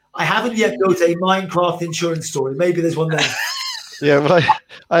 I haven't yet built a Minecraft insurance story. Maybe there's one there. Yeah, well,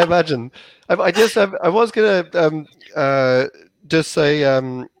 I imagine. I was going to just say,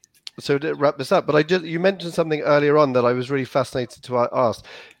 so to wrap this up, but you mentioned something earlier on that I was really fascinated to ask.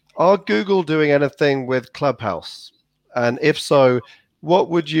 Are Google doing anything with Clubhouse? And if so, what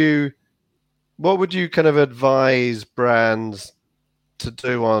would you kind of advise brands to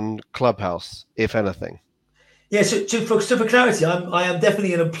do on Clubhouse, if anything? Yeah, so for clarity, I am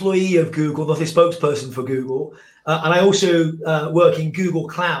definitely an employee of Google, not a spokesperson for Google. And I also work in Google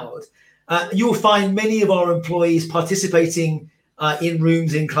Cloud. You'll find many of our employees participating in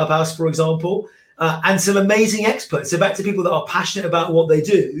rooms in Clubhouse, for example, and some amazing experts. So back to people that are passionate about what they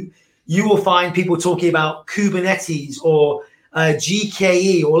do, you will find people talking about Kubernetes or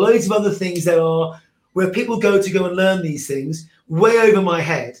GKE or loads of other things that are where people go and learn these things way over my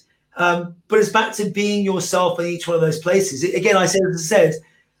head. But it's back to being yourself in each one of those places. Again, as I said,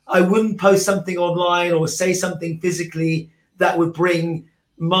 I wouldn't post something online or say something physically that would bring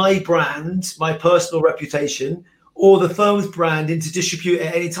my brand, my personal reputation, or the firm's brand into disrepute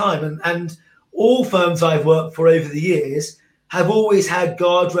at any time. And all firms I've worked for over the years have always had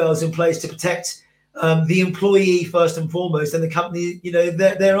guardrails in place to protect the employee first and foremost, and the company,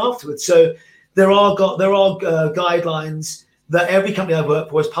 there afterwards. So there are guidelines that every company I've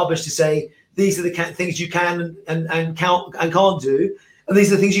worked for has published to say these are the things you can and can't do, and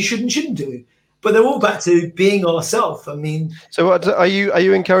these are the things you shouldn't do. But they're all back to being ourselves. I mean, so are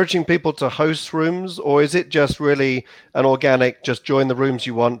you encouraging people to host rooms, or is it just really an organic, just join the rooms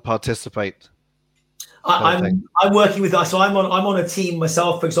you want, participate? I'm working with so I'm on a team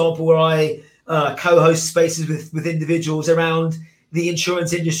myself, for example, where I co-host spaces with individuals around the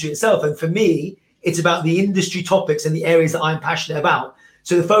insurance industry itself. And for me, it's about the industry topics and the areas that I'm passionate about.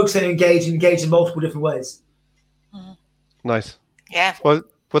 So the folks that engage in multiple different ways. Nice. Yeah. Well,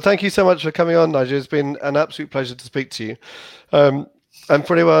 thank you so much for coming on, Nigel. It's been an absolute pleasure to speak to you. And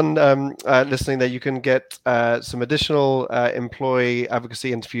for anyone listening there, you can get some additional employee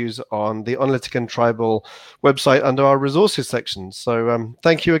advocacy interviews on the Analytic & Tribal website under our resources section. So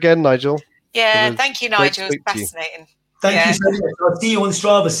thank you again, Nigel. Yeah, thank you, Nigel. It's fascinating. Thank you so much. I'll see you on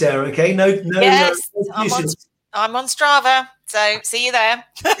Strava, Sarah, okay? Yes, I'm on Strava, so see you there.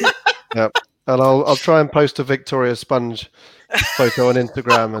 Yeah, and I'll try and post a Victoria Sponge photo on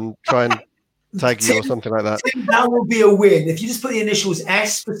Instagram and try and tag you or something like that. Tim, that will be a win. If you just put the initials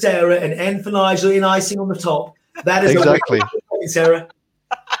S for Sarah and N for Nigel in icing on the top, that is exactly a win, Sarah.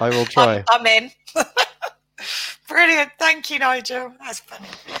 I will try. I'm in. Brilliant. Thank you, Nigel. That's funny.